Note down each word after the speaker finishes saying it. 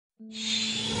You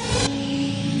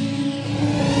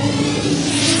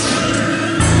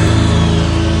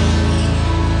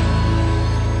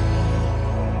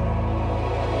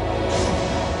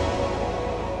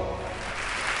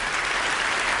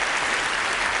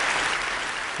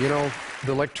know,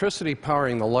 the electricity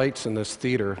powering the lights in this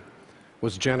theater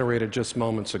was generated just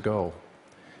moments ago.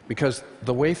 Because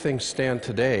the way things stand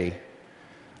today,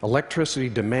 electricity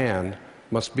demand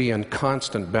must be in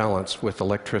constant balance with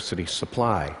electricity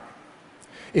supply.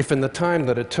 If in the time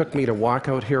that it took me to walk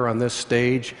out here on this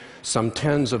stage, some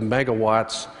tens of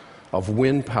megawatts of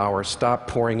wind power stopped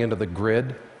pouring into the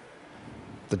grid,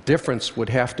 the difference would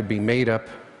have to be made up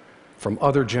from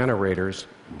other generators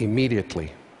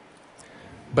immediately.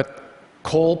 But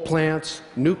coal plants,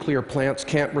 nuclear plants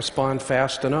can't respond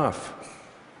fast enough.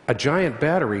 A giant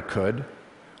battery could.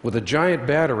 With a giant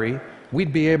battery,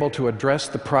 we'd be able to address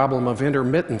the problem of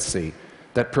intermittency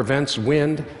that prevents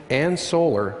wind and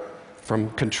solar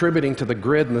from contributing to the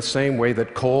grid in the same way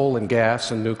that coal and gas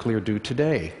and nuclear do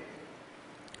today.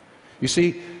 You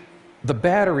see, the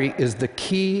battery is the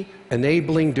key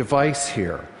enabling device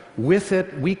here. With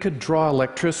it, we could draw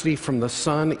electricity from the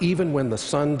sun even when the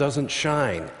sun doesn't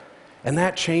shine. And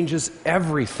that changes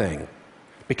everything.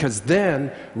 Because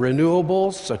then,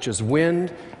 renewables such as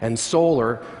wind and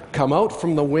solar come out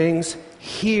from the wings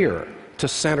here to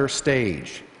center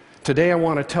stage. Today I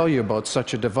want to tell you about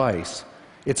such a device.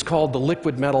 It's called the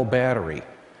liquid metal battery.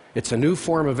 It's a new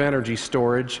form of energy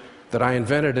storage that I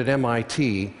invented at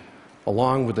MIT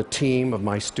along with a team of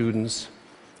my students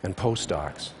and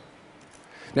postdocs.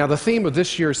 Now, the theme of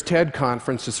this year's TED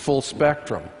conference is full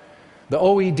spectrum. The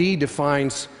OED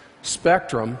defines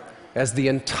spectrum as the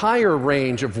entire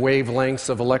range of wavelengths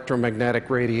of electromagnetic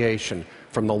radiation,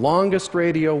 from the longest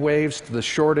radio waves to the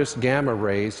shortest gamma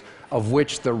rays, of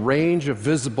which the range of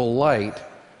visible light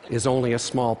is only a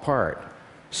small part.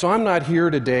 So I'm not here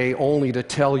today only to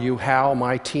tell you how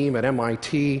my team at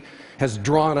MIT has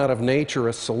drawn out of nature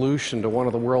a solution to one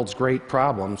of the world's great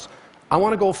problems. I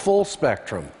want to go full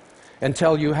spectrum and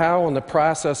tell you how, in the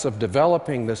process of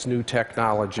developing this new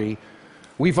technology,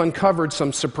 we've uncovered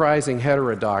some surprising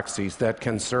heterodoxies that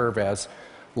can serve as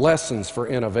lessons for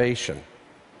innovation.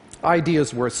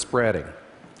 Ideas worth spreading.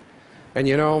 And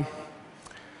you know,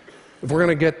 if we're going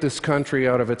to get this country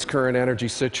out of its current energy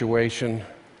situation,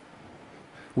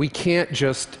 we can't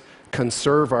just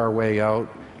conserve our way out.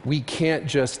 We can't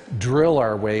just drill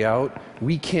our way out.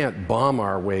 We can't bomb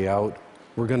our way out.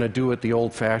 We're going to do it the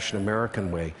old-fashioned American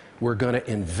way. We're going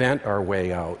to invent our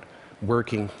way out,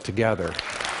 working together.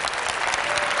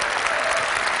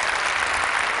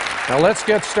 Now let's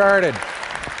get started.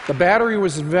 The battery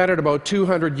was invented about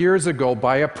 200 years ago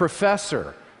by a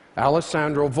professor,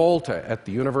 Alessandro Volta, at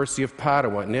the University of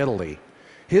Padua in Italy.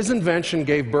 His invention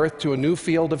gave birth to a new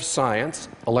field of science,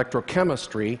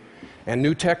 electrochemistry, and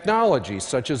new technologies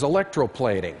such as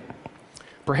electroplating.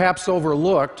 Perhaps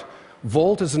overlooked,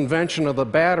 Volta's invention of the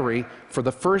battery for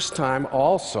the first time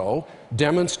also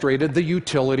demonstrated the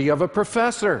utility of a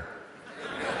professor.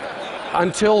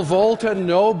 Until Volta,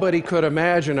 nobody could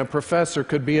imagine a professor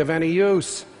could be of any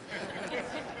use.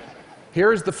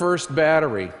 Here's the first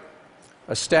battery,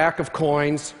 a stack of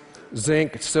coins,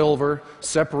 zinc, silver,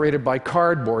 separated by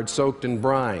cardboard soaked in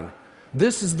brine.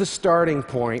 This is the starting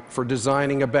point for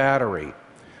designing a battery.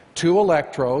 2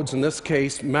 electrodes, in this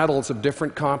case metals of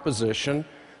different composition,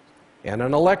 and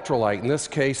an electrolyte, in this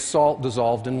case salt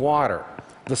dissolved in water.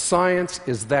 The science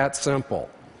is that simple.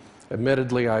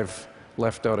 Admittedly, I've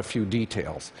left out a few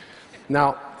details.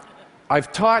 Now,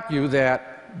 I've taught you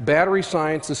that battery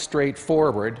science is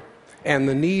straightforward and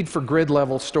the need for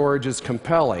grid-level storage is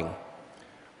compelling.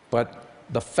 But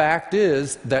the fact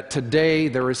is that today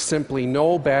there is simply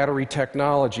no battery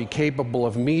technology capable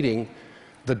of meeting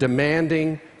the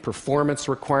demanding performance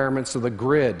requirements of the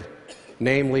grid,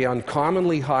 namely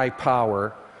uncommonly high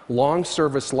power, long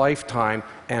service lifetime,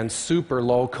 and super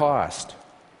low cost.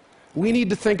 We need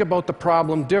to think about the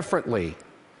problem differently.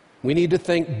 We need to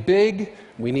think big,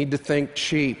 we need to think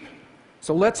cheap.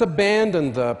 So let's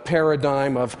abandon the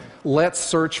paradigm of let's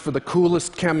search for the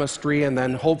coolest chemistry and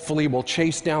then hopefully we'll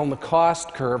chase down the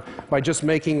cost curve by just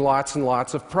making lots and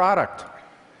lots of product.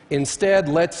 Instead,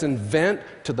 let's invent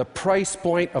to the price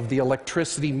point of the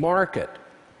electricity market.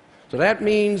 So that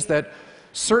means that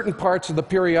certain parts of the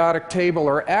periodic table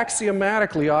are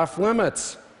axiomatically off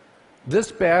limits.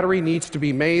 This battery needs to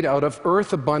be made out of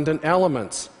earth-abundant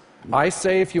elements. I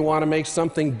say if you want to make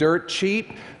something dirt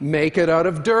cheap, make it out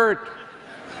of dirt.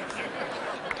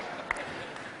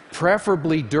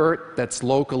 Preferably dirt that's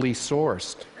locally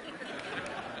sourced.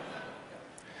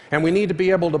 And we need to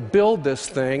be able to build this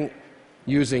thing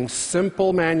using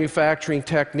simple manufacturing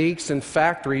techniques in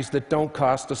factories that don't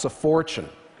cost us a fortune.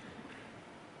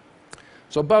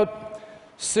 So about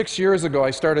 6 years ago,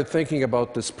 I started thinking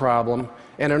about this problem,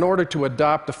 and in order to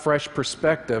adopt a fresh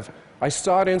perspective, I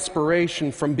sought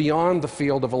inspiration from beyond the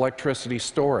field of electricity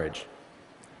storage.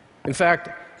 In fact,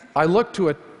 I looked to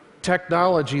a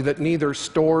technology that neither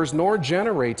stores nor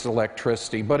generates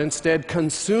electricity, but instead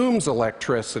consumes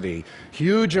electricity,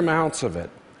 huge amounts of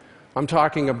it. I'm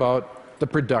talking about the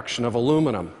production of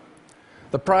aluminum.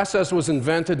 The process was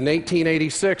invented in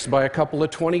 1886 by a couple of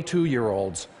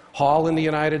 22-year-olds, Hall in the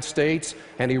United States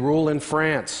and Renewable in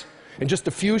France. In just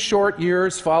a few short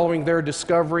years following their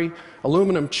discovery,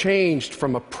 aluminum changed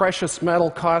from a precious metal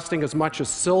costing as much as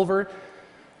silver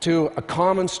to a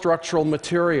common structural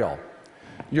material.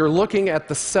 You're looking at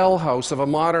the cell house of a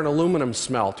modern aluminum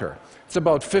smelter. It's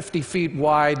about 50 feet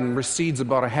wide and recedes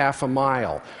about a half a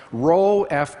mile. Row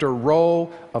after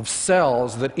row of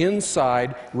cells that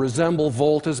inside resemble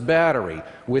Volta's battery,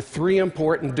 with three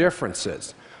important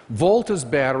differences. Volta's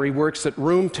battery works at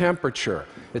room temperature.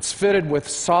 It's fitted with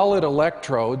solid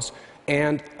electrodes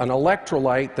and an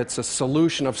electrolyte that's a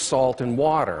solution of salt and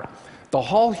water. The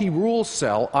Hall-He-Rule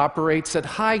cell operates at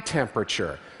high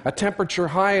temperature, a temperature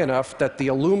high enough that the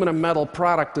aluminum metal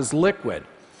product is liquid.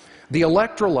 The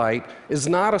electrolyte is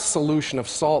not a solution of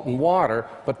salt and water,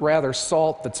 but rather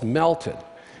salt that's melted.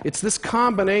 It's this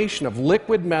combination of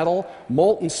liquid metal,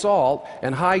 molten salt,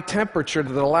 and high temperature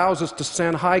that allows us to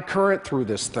send high current through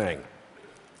this thing.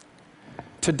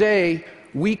 Today,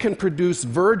 we can produce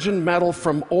virgin metal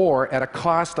from ore at a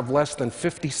cost of less than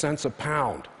 50 cents a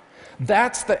pound.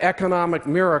 That's the economic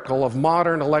miracle of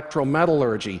modern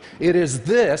electrometallurgy. It is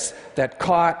this that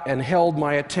caught and held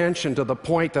my attention to the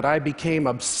point that I became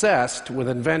obsessed with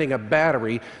inventing a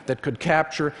battery that could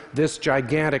capture this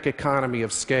gigantic economy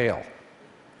of scale.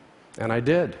 And I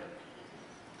did.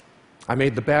 I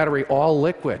made the battery all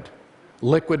liquid.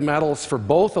 Liquid metals for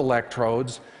both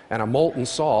electrodes and a molten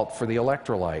salt for the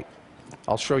electrolyte.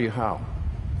 I'll show you how.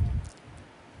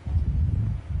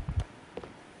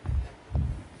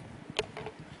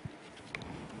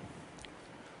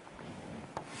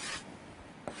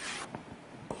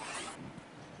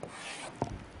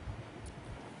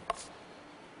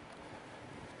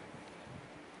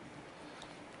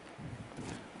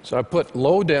 So I put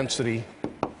low-density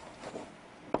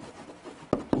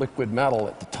liquid metal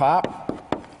at the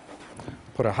top,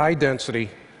 put a high-density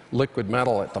liquid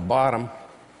metal at the bottom,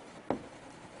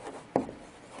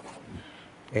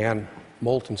 and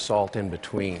molten salt in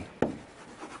between.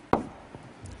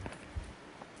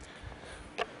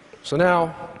 So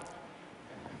now,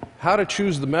 how to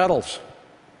choose the metals?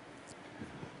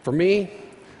 For me,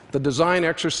 the design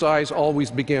exercise always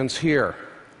begins here,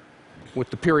 with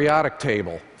the periodic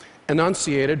table,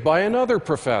 enunciated by another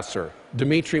professor,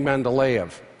 Dmitry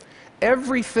Mendeleev.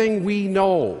 Everything we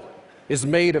know is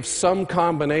made of some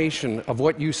combination of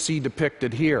what you see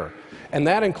depicted here, and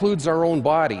that includes our own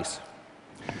bodies.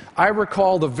 I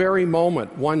recall the very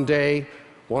moment one day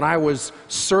when I was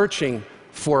searching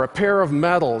for a pair of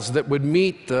metals that would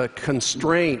meet the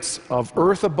constraints of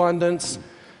earth abundance,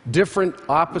 different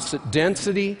opposite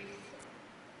density,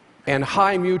 and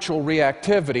high mutual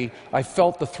reactivity. I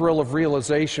felt the thrill of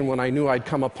realization when I knew I'd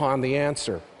come upon the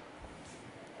answer.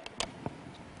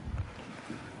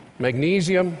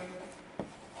 Magnesium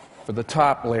for the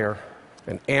top layer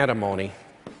and antimony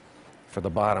for the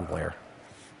bottom layer.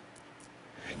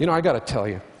 You know, I got to tell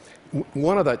you,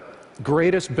 one of the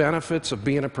greatest benefits of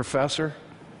being a professor,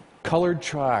 colored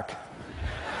chalk.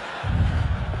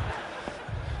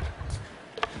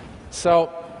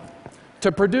 So,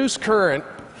 to produce current,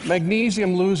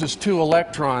 magnesium loses 2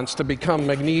 electrons to become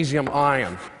magnesium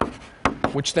ion,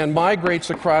 which then migrates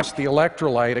across the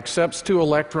electrolyte, accepts 2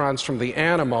 electrons from the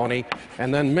antimony,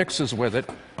 and then mixes with it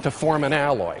to form an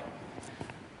alloy.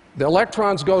 The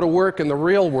electrons go to work in the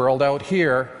real world out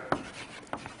here,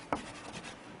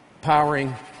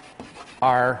 powering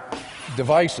our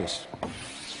devices.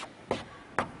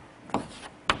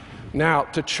 Now,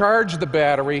 to charge the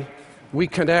battery, we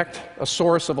connect a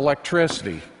source of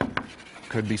electricity.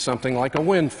 Could be something like a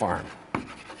wind farm.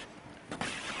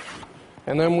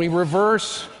 And then we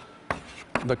reverse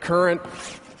the current,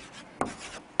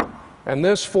 and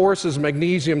this forces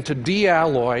magnesium to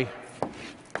dealloy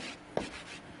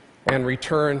and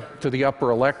return to the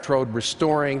upper electrode,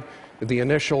 restoring the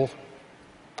initial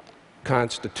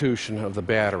constitution of the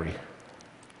battery.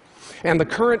 And the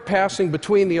current passing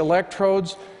between the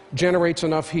electrodes generates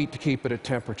enough heat to keep it at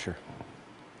temperature.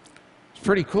 It's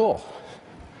pretty cool,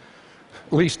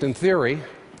 at least in theory.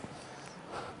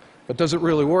 But does it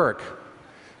really work?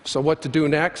 So what to do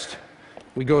next?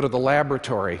 we go to the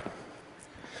laboratory.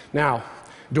 Now,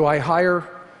 do I hire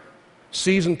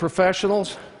seasoned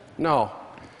professionals? No.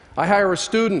 I hire a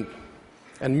student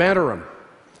and mentor him,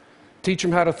 teach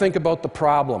him how to think about the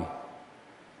problem,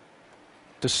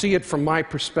 to see it from my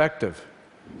perspective,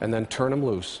 and then turn him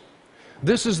loose.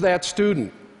 This is that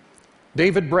student,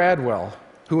 David Bradwell,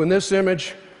 who in this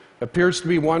image appears to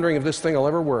be wondering if this thing will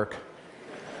ever work.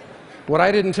 What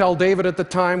I didn't tell David at the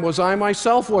time was I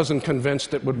myself wasn't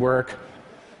convinced it would work.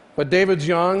 But David's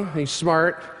young, he's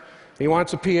smart, he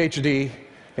wants a PhD,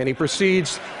 and he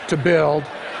proceeds to build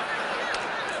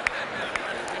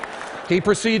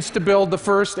the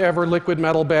first ever liquid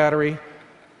metal battery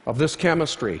of this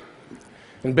chemistry.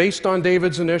 And based on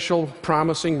David's initial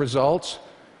promising results,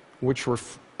 which were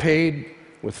paid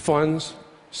with funds,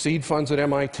 seed funds at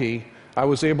MIT, I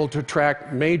was able to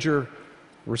attract major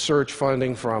research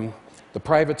funding from the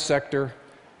private sector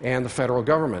and the federal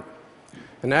government.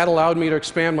 And that allowed me to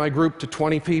expand my group to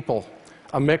 20 people,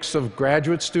 a mix of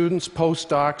graduate students,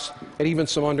 postdocs, and even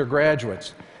some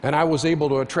undergraduates. And I was able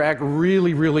to attract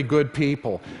really, really good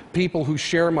people, people who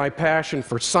share my passion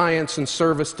for science and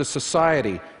service to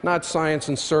society, not science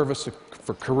and service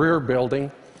for career building.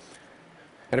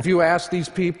 And if you ask these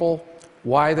people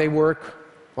why they work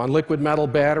on liquid metal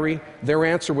battery, their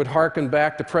answer would harken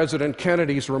back to President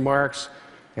Kennedy's remarks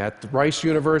at Rice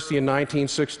University in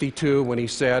 1962 when he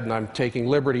said, and I'm taking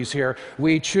liberties here,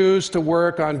 "We choose to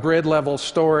work on grid-level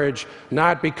storage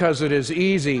not because it is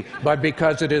easy, but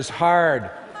because it is hard."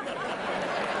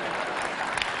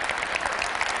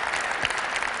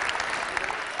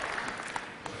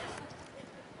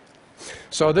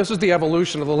 So this is the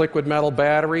evolution of the liquid metal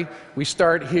battery. We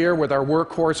start here with our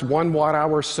workhorse 1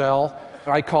 watt-hour cell.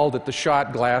 I called it the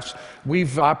shot glass.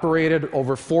 We've operated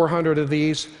over 400 of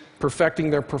these, perfecting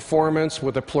their performance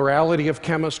with a plurality of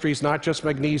chemistries, not just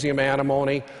magnesium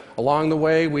antimony. Along the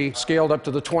way, we scaled up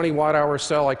to the 20 watt-hour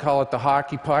cell. I call it the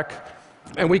hockey puck.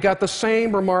 And we got the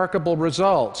same remarkable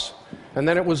results. And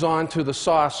then it was on to the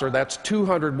saucer. That's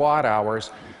 200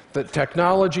 watt-hours. The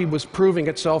technology was proving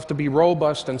itself to be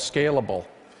robust and scalable.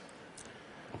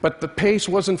 But the pace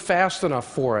wasn't fast enough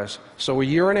for us. So a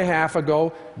year and a half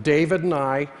ago, David and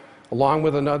I, along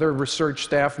with another research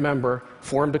staff member,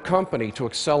 formed a company to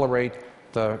accelerate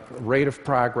the rate of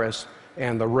progress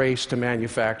and the race to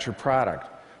manufacture product.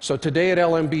 So today at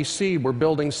LMBC, we're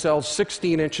building cells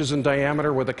 16 inches in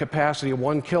diameter with a capacity of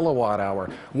 1 kilowatt-hour,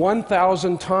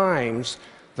 1,000 times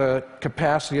the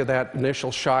capacity of that initial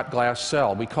shot glass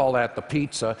cell. We call that the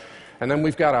pizza. And then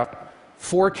we've got a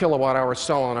 4 kilowatt-hour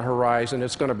cell on the horizon.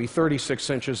 It's going to be 36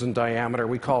 inches in diameter.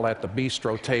 We call that the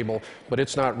bistro table, but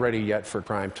it's not ready yet for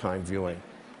prime time viewing.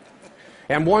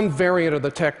 And one variant of the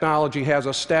technology has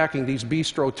us stacking these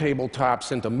bistro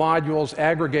tabletops into modules,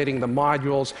 aggregating the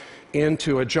modules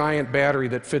into a giant battery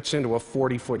that fits into a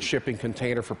 40-foot shipping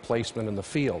container for placement in the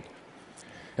field.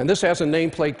 And this has a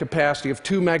nameplate capacity of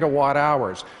 2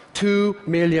 megawatt-hours, 2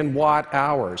 million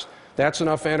watt-hours. That's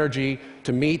enough energy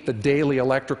to meet the daily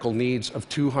electrical needs of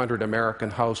 200 American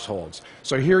households.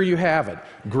 So here you have it,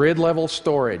 grid-level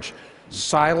storage,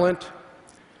 silent,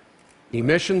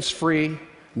 emissions-free,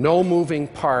 no moving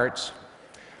parts,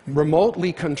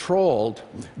 remotely controlled,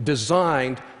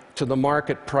 designed to the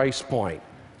market price point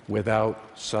without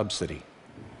subsidy.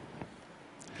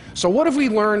 So what have we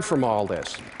learned from all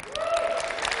this?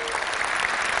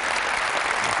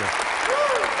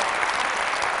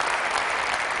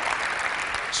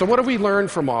 So what have we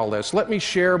learned from all this? Let me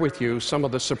share with you some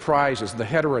of the surprises, the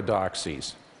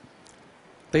heterodoxies.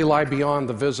 They lie beyond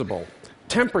the visible.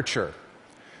 Temperature.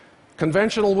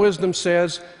 Conventional wisdom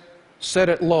says, set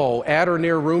it low, at or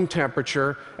near room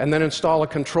temperature, and then install a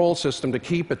control system to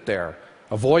keep it there.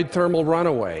 Avoid thermal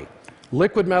runaway.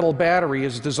 Liquid metal battery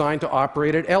is designed to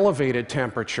operate at elevated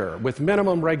temperature with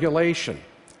minimum regulation.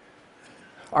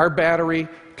 Our battery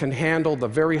can handle the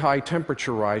very high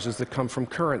temperature rises that come from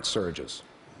current surges.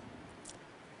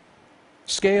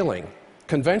 Scaling.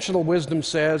 Conventional wisdom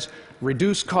says,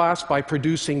 reduce costs by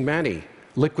producing many.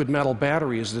 Liquid metal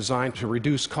battery is designed to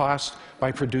reduce costs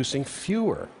by producing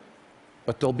fewer,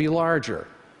 but they'll be larger.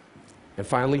 And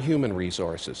finally, human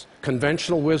resources.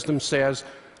 Conventional wisdom says,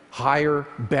 hire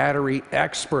battery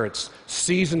experts,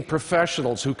 seasoned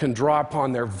professionals who can draw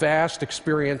upon their vast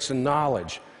experience and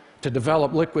knowledge. To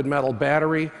develop liquid metal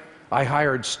battery, I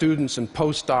hired students and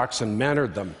postdocs and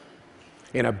mentored them.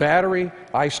 In a battery,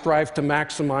 I strive to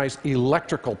maximize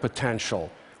electrical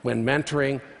potential. When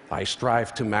mentoring, I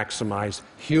strive to maximize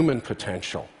human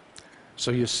potential.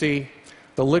 So you see,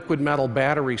 the liquid metal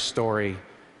battery story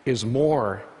is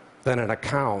more than an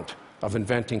account of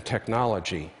inventing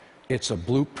technology. It's a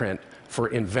blueprint for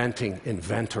inventing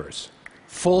inventors.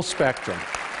 Full spectrum.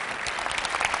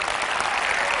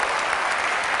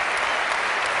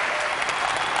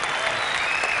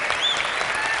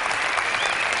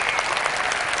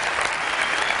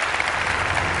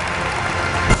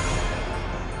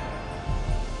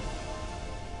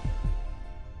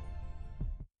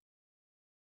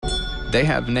 They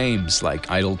have names like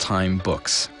Idle Time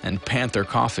Books and Panther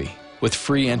Coffee, with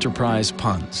free enterprise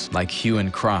puns like Hue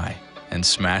and Cry and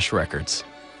Smash Records.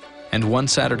 And one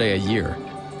Saturday a year,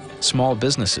 small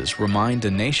businesses remind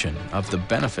a nation of the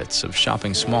benefits of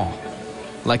shopping small,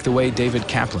 like the way David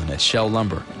Kaplan at Shell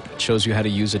Lumber shows you how to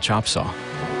use a chop saw,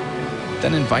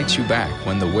 then invites you back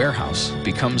when the warehouse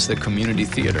becomes the community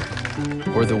theater,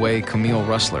 or the way Camille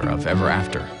Russler of Ever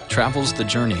After travels the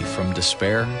journey from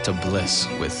despair to bliss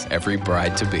with every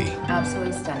bride-to-be.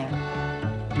 Absolutely stunning.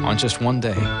 On just one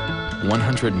day,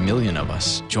 100 million of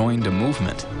us joined a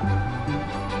movement.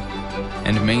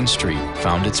 And Main Street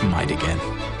found its might again.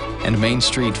 And Main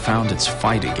Street found its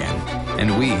fight again.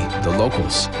 And we, the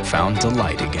locals, found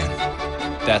delight again.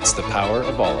 That's the power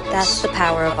of all of us. That's the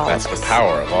power of all of us. That's the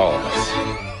power of all of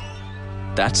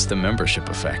us. That's the membership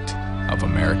effect of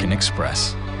American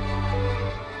Express.